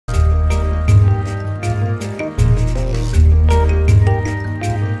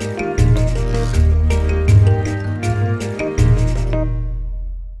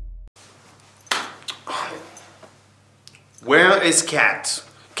is Cat?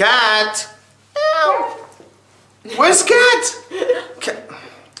 Cat! Ow. Where's Cat?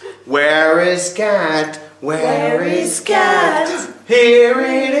 Where is Cat? Where is Cat? Here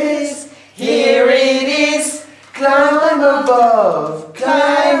it is. Here it is. Climb above.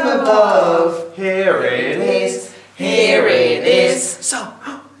 Climb above. Here it is. Here it is. So,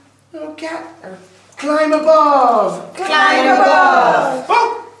 oh, Cat. Climb above. Climb above. Oh.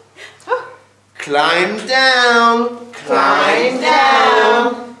 Climb down. Climb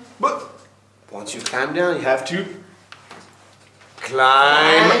down. But once you climb down, you have to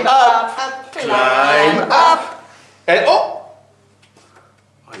climb up. Climb up. And oh!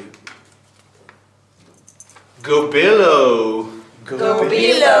 Are you? Go below. Go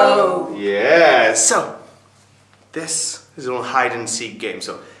below. Yeah. So this is a little hide and seek game.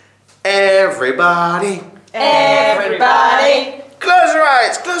 So everybody. Everybody. Close your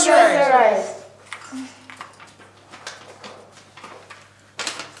eyes. Close your eyes. Close your eyes.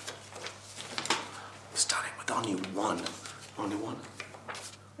 Starting with only one. Only one.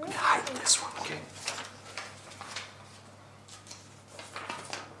 Let me hide this one, okay?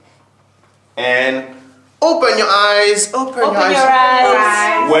 And open your eyes. Open your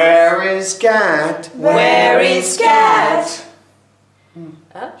eyes. Where is Cat? Where is Cat?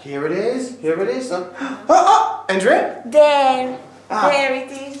 Here it is. Here it is. Oh, Andrea? There. There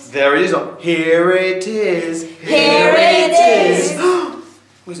it is. There it is. Oh, here it is. Here it is.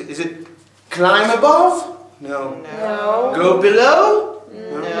 What is it? Is it climb above? No. No. Go below?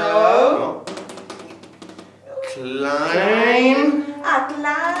 No. Climb.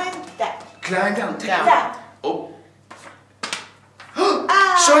 Climb that. Climb down. Take Down. it. Oh.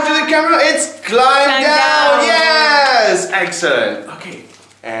 Show it to the camera. It's climb down. Yes. Excellent. Okay.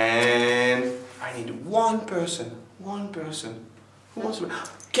 And I need one person. One person. Who wants to?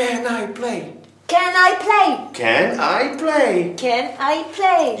 Can I play? Can I play? Can I play? Can I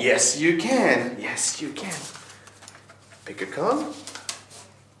play? Yes, you can. Yes, you can. Pick a card.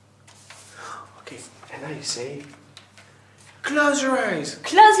 Okay, and now you say, close your eyes.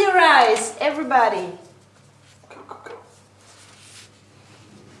 Close your eyes, everybody. Go, go, go.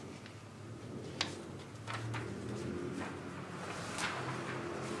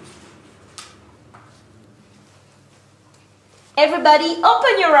 Everybody,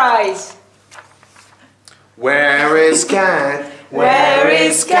 open your eyes. Where is Cat? Where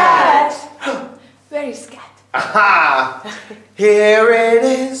is Cat? Where is Cat? Aha! Here it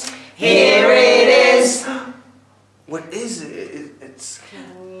is. Here it is. What is it? It's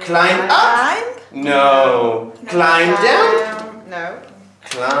climb up? No. Climb down? No.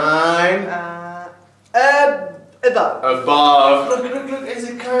 Climb Above. above. Look, look, look. Is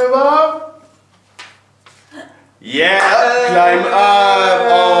it climb above? Yeah, climb up.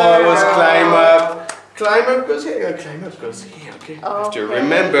 Oh, it was climb up. Climb up goes here. Climb up goes here. Okay. You have to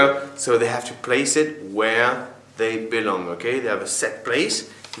remember. So they have to place it where they belong. Okay. They have a set place,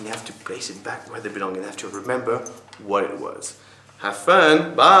 and they have to place it back where they belong. And they have to remember what it was. Have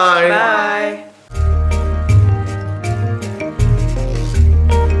fun. Bye. Bye.